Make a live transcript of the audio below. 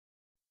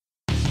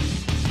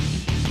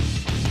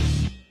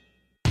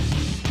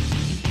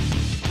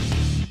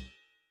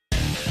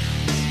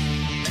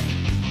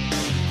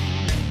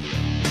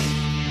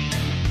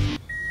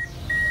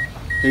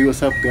Hey,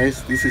 what's up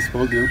guys, this is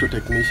Paul, the auto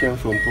technician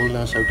from Paul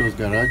Nash Auto's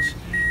Garage,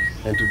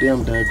 and today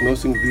I'm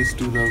diagnosing this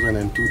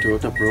 2002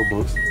 Toyota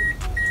Probox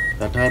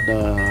that had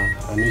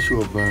an issue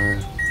of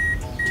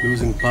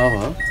losing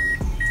power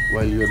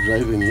while you're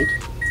driving it.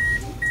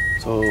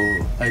 So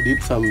I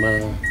did some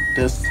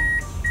tests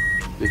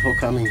before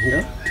coming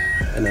here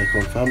and I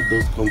confirmed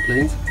those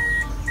complaints.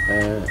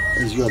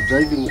 As you are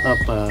driving up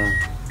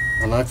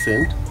an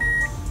accent,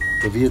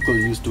 the vehicle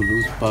used to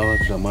lose power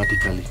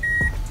dramatically.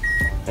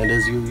 And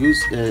as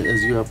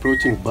you're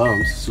approaching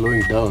bumps,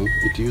 slowing down,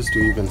 it used to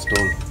even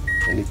stall.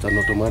 And it's an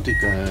automatic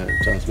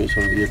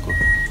transmission vehicle.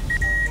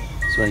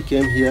 So I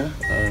came here,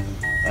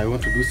 I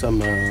want to do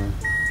some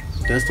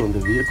tests on the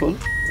vehicle,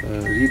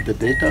 read the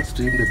data,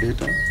 stream the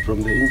data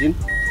from the engine,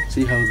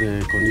 see how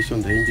the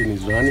condition the engine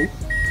is running.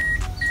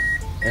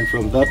 And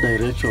from that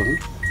direction,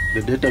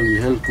 the data will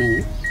help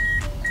me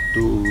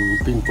to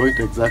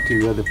pinpoint exactly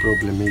where the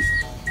problem is.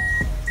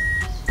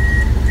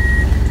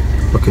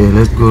 Okay,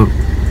 let's go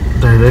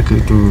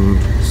directly to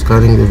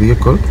scanning the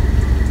vehicle.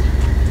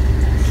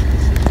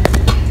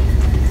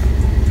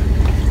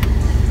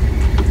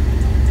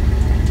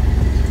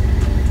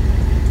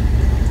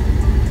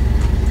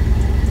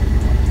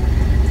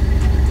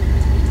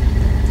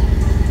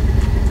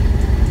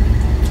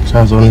 It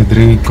has only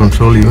 3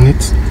 control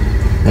units.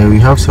 We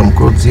have some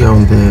codes here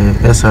on the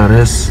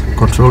SRS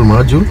control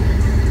module.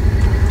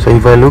 So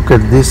if I look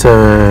at this,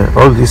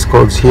 all these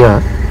codes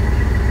here,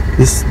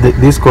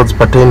 these codes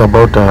pertain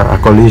about a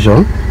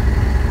collision.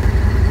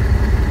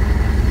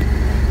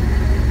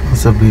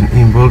 Have been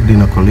involved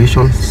in a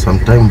collision some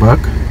time back.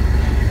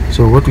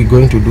 So what we're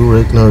going to do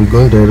right now, we're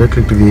going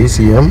directly to the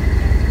ACM,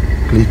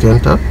 click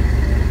enter.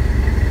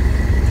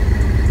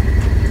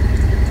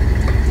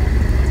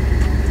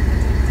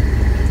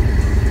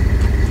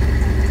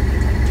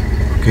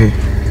 Okay,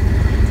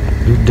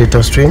 read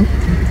data stream.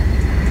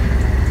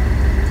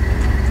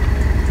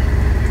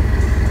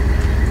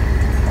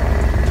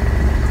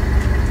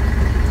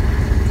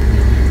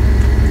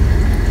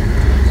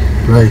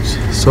 Right,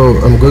 so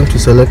I'm going to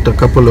select a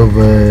couple of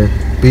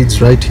PIDs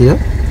right here.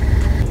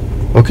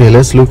 Okay,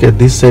 let's look at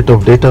this set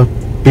of data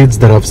PIDs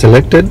that I've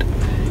selected.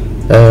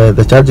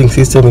 The charging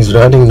system is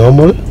running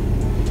normal.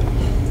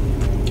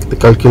 The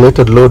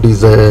calculated load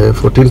is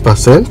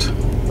 14%.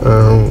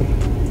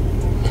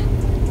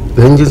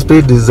 The engine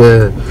speed is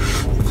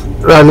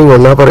running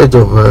on average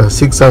of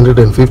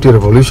 650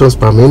 revolutions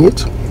per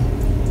minute.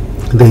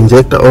 The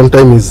injector on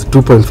time is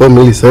 2.4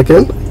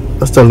 milliseconds.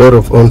 That's a lot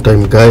on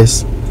time,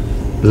 guys.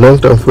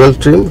 Long-term fuel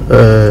trim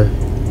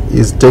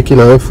is taking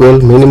away fuel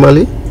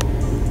minimally.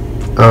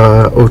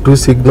 O2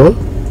 signal,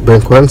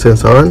 bank 1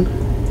 sensor on.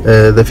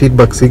 The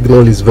feedback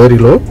signal is very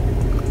low.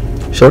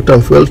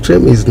 Short-term fuel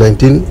trim is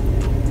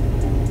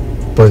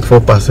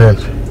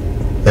 19.4%,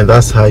 and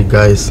that's high,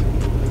 guys.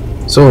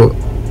 So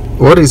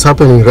what is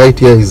happening right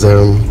here is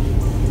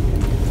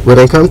when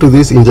I come to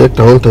this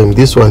injector on time,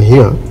 this one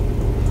here,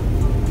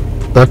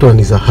 that one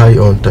is a high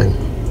on time.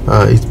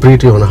 It's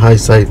pretty on a high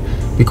side,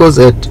 because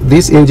at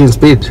this engine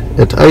speed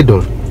at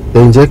idle, the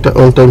injector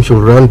on time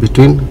should run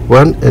between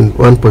 1 and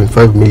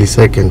 1.5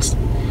 milliseconds.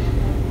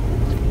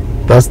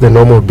 That's the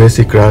normal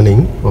basic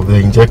running of the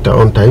injector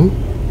on time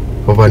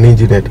of an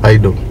engine at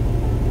idle,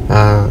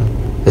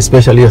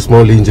 especially a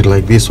small engine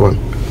like this one.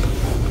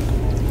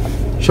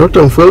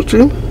 Short-term fuel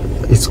trim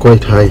is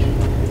quite high.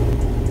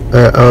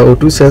 Our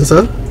O2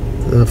 sensor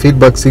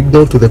feedback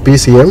signal to the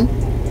PCM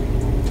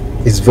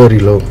is very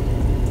low.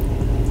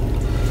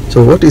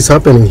 So what is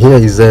happening here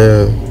is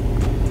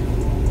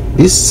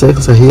this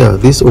sensor here,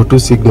 this O2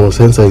 signal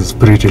sensor is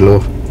pretty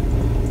low,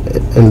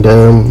 and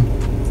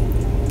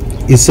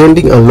is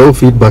sending a low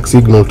feedback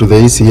signal to the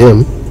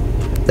ECM,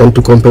 and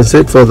to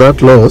compensate for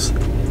that loss,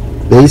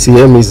 the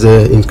ECM is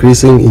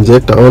increasing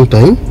injector on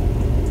time,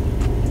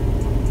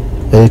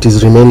 and it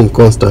is remaining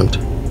constant.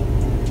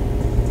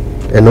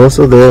 And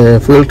also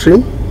the fuel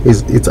trim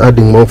it's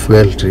adding more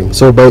fuel trim.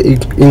 So by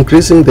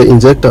increasing the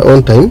injector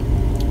on time,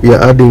 we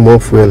are adding more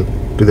fuel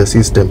to the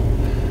system,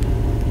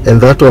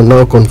 and that one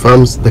now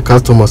confirms the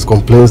customer's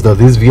complaints that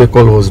this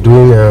vehicle was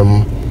doing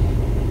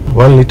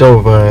 1 liter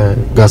of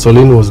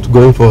gasoline was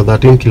going for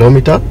 13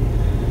 kilometers,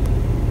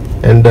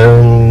 and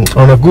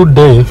on a good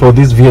day for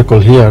this vehicle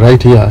here,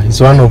 right here, it's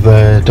one of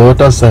the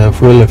Toyota's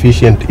fuel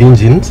efficient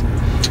engines.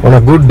 On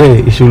a good day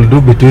it should do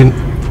between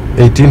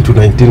 18 to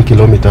 19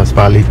 kilometers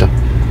per liter,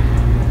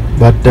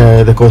 but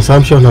the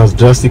consumption has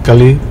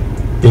drastically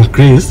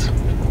increased.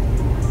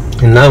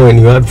 And now when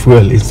you add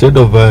fuel, instead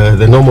of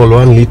the normal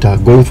 1 liter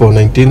going for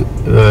 18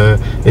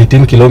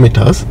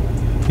 kilometers,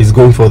 it's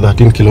going for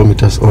 13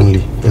 kilometers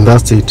only, and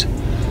that's it.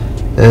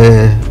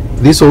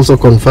 This also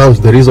confirms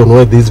the reason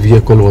why this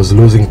vehicle was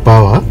losing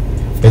power.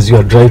 As you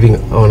are driving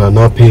on an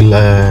uphill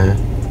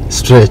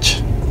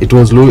stretch, it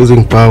was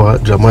losing power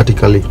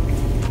dramatically.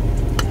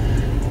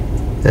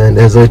 And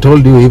as I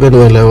told you, even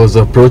when I was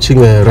approaching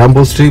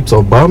rumble strips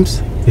or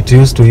bumps, it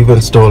used to even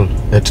stall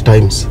at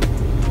times.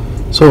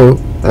 So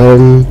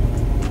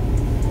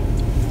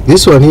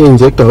this one here,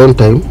 injector on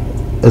time,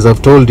 as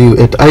I've told you,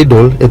 at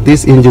idle, at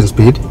this engine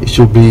speed, it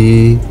should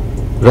be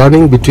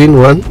running between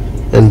 1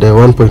 and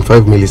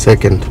 1.5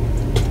 millisecond.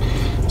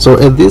 So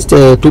at this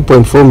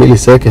 2.4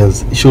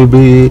 milliseconds, it should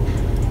be,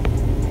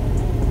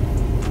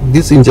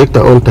 this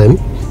injector on time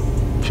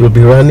should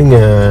be running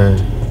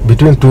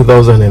between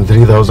 2000 and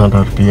 3000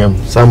 RPM,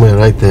 somewhere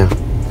right there.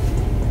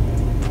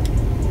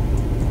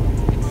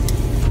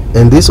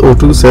 And this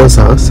O2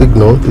 sensor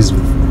signal is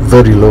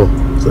very low.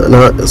 So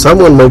now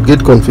someone might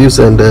get confused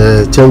and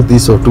change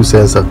this O2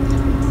 sensor,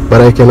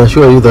 but I can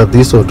assure you that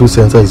this O2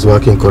 sensor is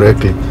working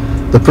correctly.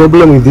 The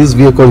problem with this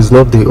vehicle is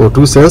not the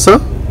O2 sensor.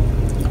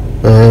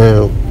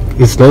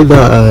 It's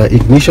neither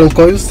ignition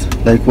coils,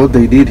 like what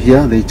they did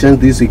here. They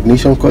changed these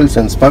ignition coils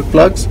and spark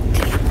plugs,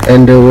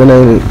 and when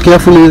I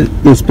carefully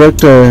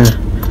inspect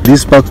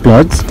these spark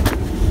plugs,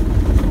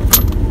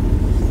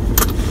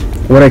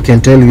 what I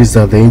can tell you is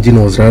that the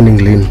engine was running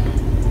lean.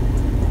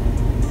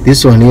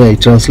 This one here,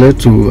 it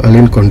translates to a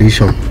lean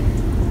condition,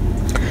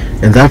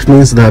 and that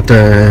means that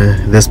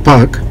the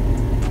spark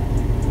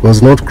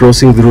was not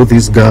crossing through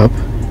this gap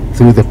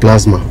through the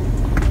plasma.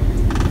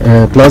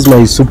 Plasma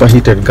is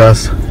superheated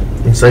gas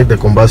inside the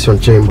combustion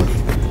chamber.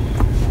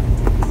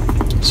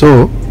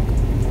 So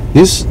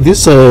this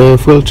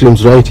fuel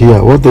trims right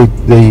here, what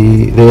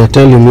they are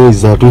telling me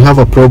is that we have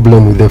a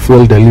problem with the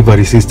fuel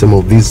delivery system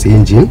of this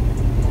engine,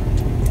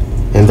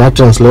 and that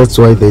translates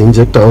why the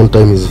injector on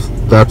time is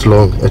that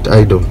long at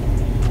idle.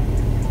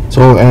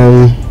 So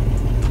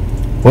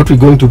what we're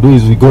going to do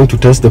is we're going to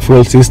test the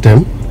fuel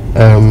system,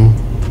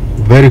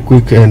 very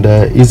quick and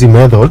easy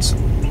methods,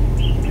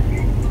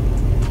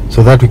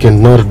 so that we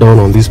can narrow down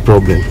on this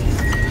problem.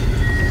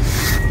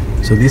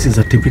 So this is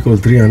a typical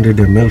 300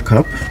 ml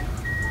cup.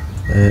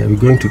 We're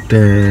going to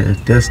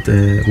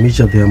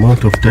measure the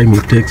amount of time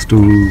it takes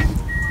to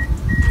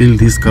fill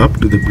this cup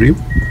to the brim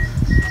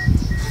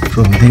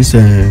from this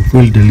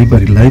fuel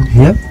delivery line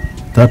here,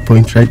 that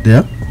point right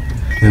there,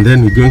 and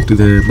then we're going to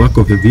the back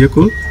of the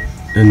vehicle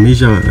and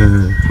measure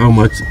how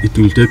much it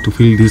will take to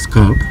fill this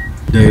cup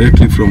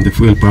directly from the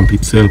fuel pump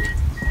itself.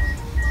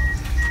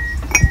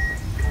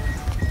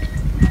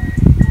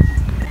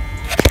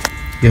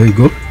 Here we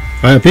go.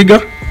 Haya,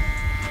 piga.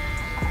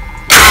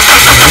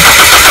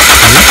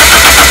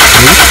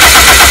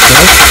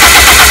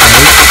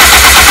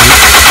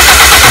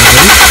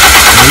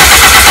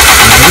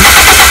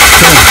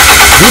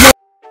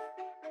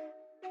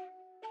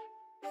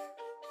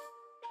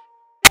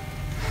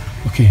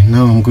 Okay,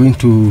 now I'm going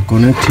to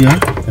connect here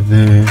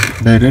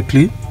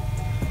directly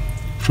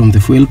from the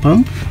fuel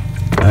pump.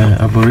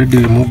 I've already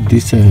removed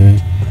this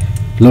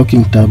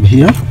locking tab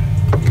here,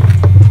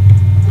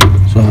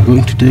 so I'm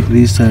going to take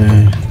this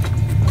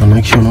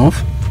connection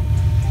off,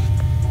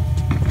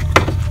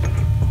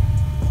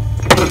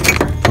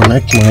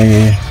 connect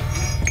my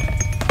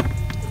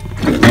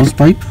hose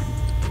pipe,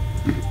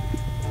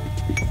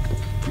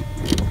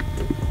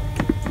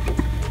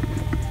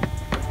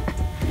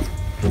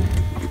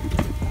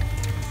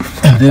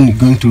 and then you're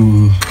going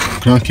to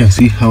crank and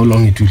see how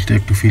long it will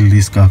take to fill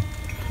this cap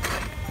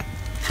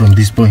from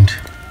this point.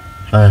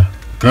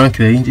 Crank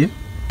the engine.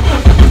 1, 2,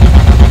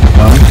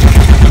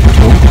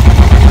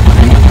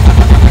 3,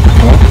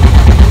 4,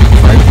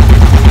 5,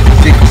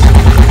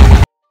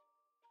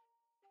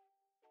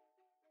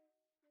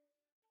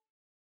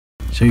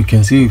 6. So you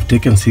can see we've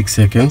taken 6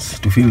 seconds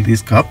to fill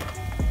this cup.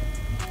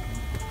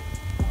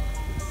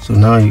 So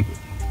now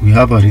we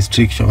have a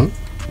restriction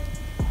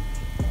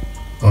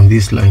on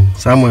this line.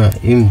 Somewhere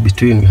in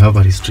between we have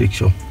a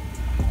restriction.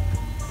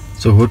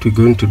 So what we're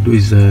going to do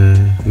is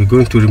we're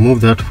going to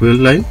remove that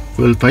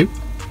fuel pipe,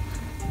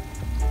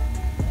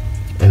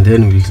 and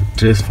then we'll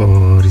trace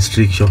for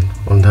restriction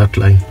on that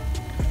line.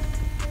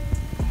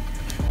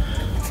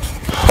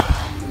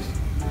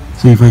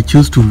 So if I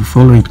choose to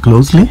follow it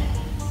closely,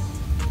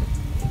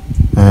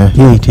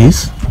 here it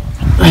is,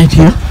 right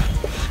here.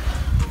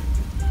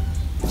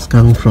 It's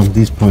coming from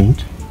this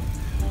point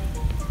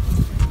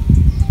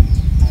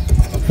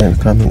and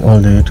coming all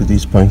the way to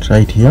this point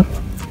right here.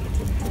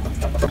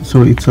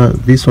 So it's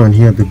this one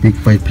here, the big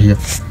pipe here.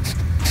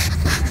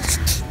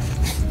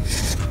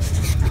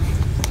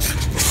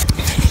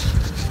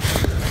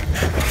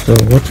 So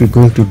what we're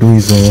going to do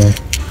is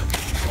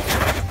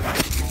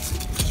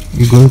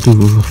we're going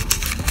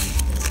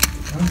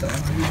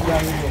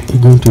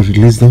to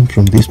release them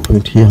from this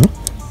point here.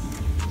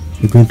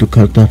 We're going to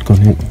cut that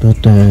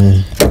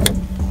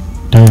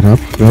tire up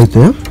right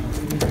there,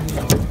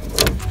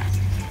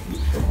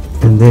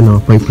 and then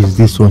our pipe is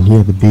this one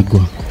here, the big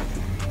one.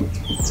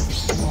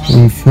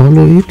 We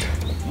follow it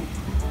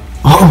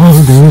all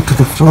the way to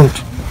the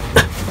front,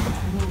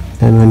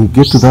 and when you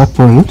get to that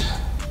point,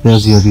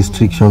 there's your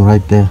restriction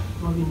right there.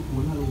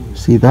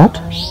 See that?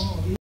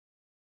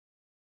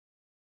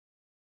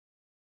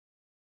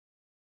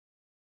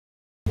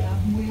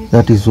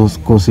 That is what's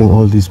causing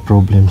all these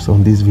problems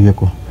on this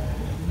vehicle.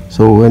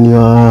 So when you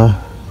are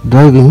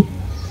driving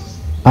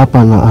up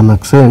an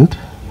accent,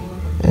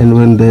 and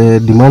when the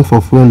demand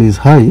for fuel is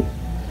high,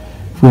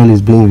 fuel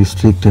is being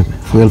restricted,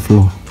 fuel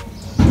flow.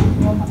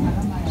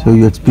 So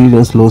you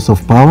experience loss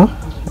of power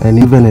and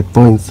even at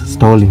points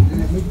stalling.